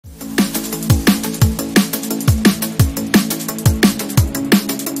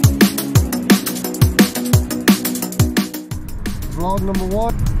vlog number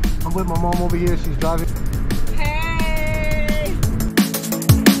 1. I'm with my mom over here, she's driving. Hey!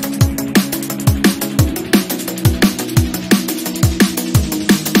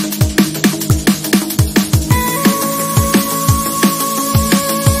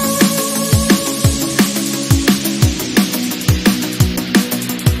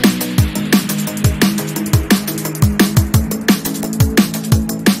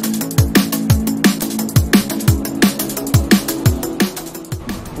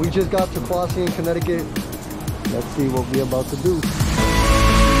 We just got to Quassy in Connecticut. Let's see what we're about to do.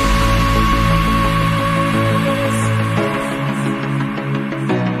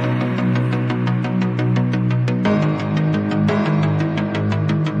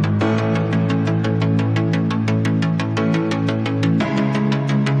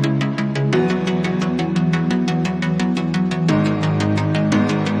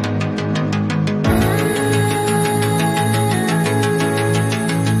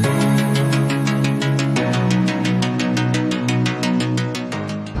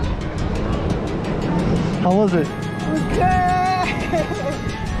 How was it? It was good!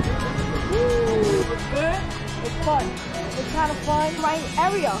 It was good. It's fun. It's kind of fun. Right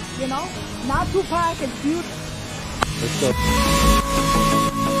area, you know? Not too packed, it's beautiful. Let's go.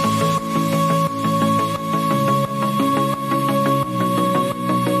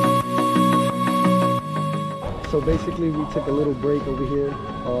 So basically we took a little break over here.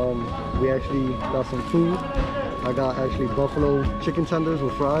 We actually got some food. I got actually buffalo chicken tenders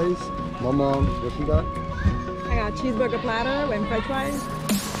with fries. My mom, what she got? I got a cheeseburger platter and french fries.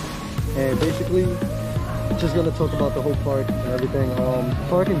 And basically, just gonna talk about the whole park and everything.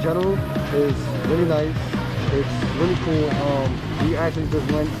 Park in general is really nice. It's really cool. We actually just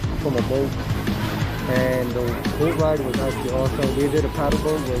went from a boat, and the boat ride was actually awesome. We did a paddle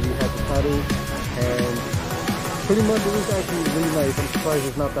boat where we had to paddle, and pretty much it was actually really nice. I'm surprised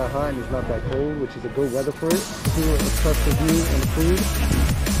it's not that hot and it's not that cold, which is a good weather for it. Do a test the view and the food,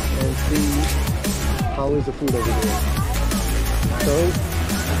 and see how is the food over there. So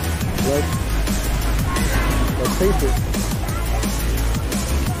let's taste it.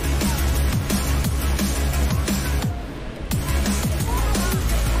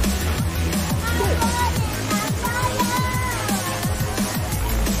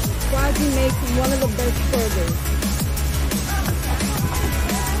 Quassy makes one of the best burgers.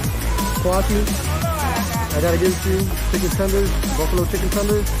 Quassy, I gotta give it to you. Chicken tenders, buffalo chicken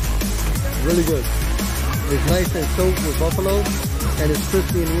tenders, really good. It's nice and soaked with buffalo, and it's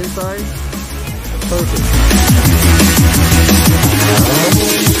crispy on the inside. Perfect.